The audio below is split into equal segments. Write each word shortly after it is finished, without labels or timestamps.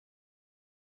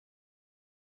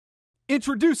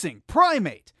Introducing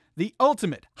Prime-8, the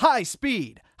ultimate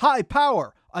high-speed,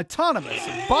 high-power, autonomous,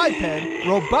 biped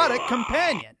robotic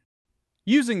companion.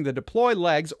 Using the deploy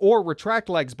legs or retract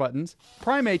legs buttons,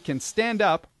 Prime-8 can stand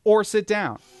up or sit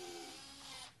down.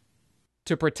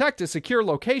 To protect a secure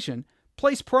location,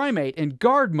 place Prime-8 in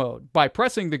guard mode by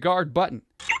pressing the guard button.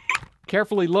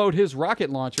 Carefully load his rocket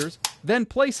launchers, then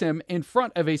place him in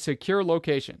front of a secure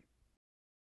location.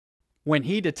 When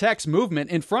he detects movement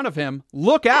in front of him,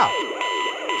 look out!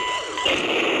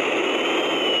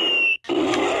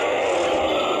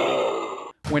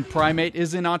 When Prime-8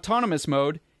 is in autonomous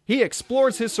mode, he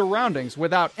explores his surroundings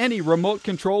without any remote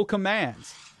control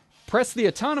commands. Press the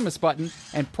autonomous button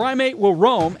and Prime-8 will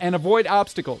roam and avoid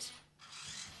obstacles.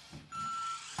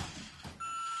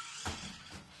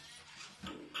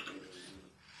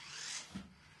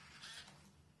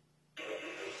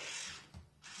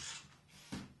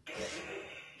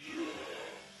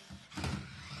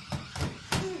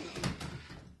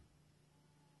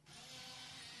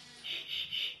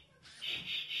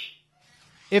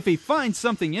 If he finds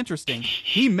something interesting,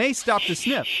 he may stop to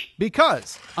sniff,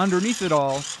 because, underneath it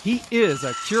all, he is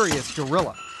a curious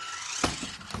gorilla.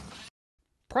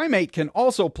 Prime-8 can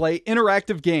also play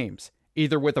interactive games,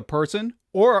 either with a person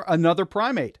or another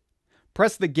Prime-8.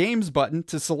 Press the Games button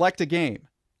to select a game.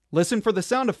 Listen for the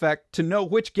sound effect to know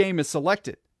which game is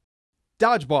selected.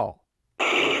 Dodgeball.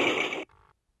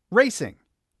 Racing.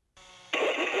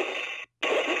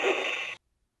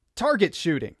 Target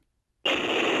shooting.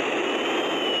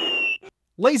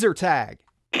 Laser tag.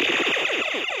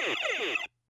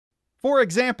 For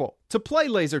example, to play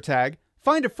laser tag,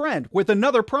 find a friend with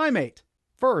another Prime-8.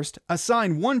 First,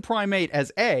 assign one Prime-8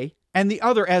 as A and the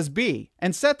other as B,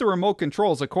 and set the remote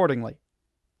controls accordingly.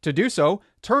 To do so,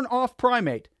 turn off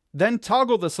Prime-8, then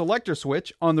toggle the selector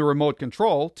switch on the remote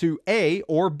control to A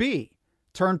or B.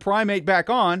 Turn Prime-8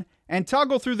 back on, and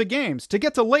toggle through the games to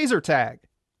get to laser tag.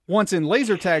 Once in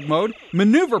laser tag mode,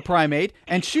 maneuver Prime-8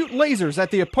 and shoot lasers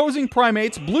at the opposing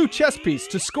Prime-8's blue chess piece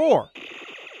to score.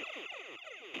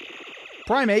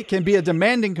 Prime-8 can be a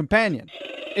demanding companion.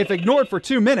 If ignored for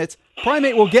 2 minutes,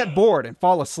 Prime-8 will get bored and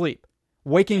fall asleep.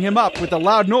 Waking him up with a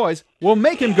loud noise will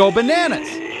make him go bananas.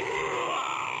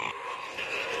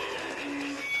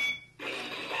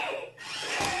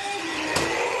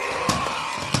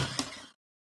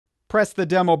 Press the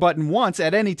demo button once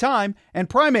at any time, and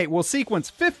Prime-8 will sequence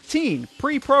 15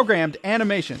 pre-programmed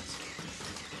animations.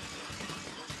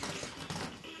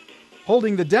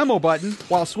 Holding the demo button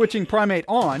while switching Prime-8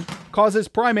 on causes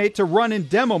Prime-8 to run in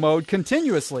demo mode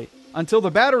continuously until the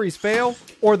batteries fail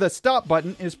or the stop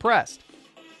button is pressed.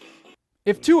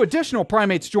 If 2 additional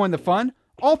Prime-8s join the fun,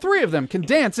 all 3 of them can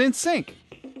dance in sync.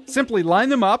 Simply line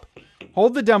them up,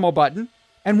 hold the demo button,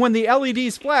 and when the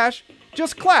LEDs flash,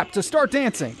 just clap to start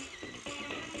dancing.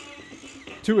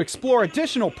 To explore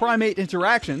additional Prime-8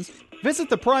 interactions, visit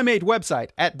the Prime-8 website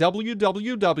at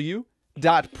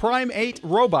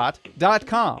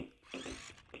www.prime8robot.com.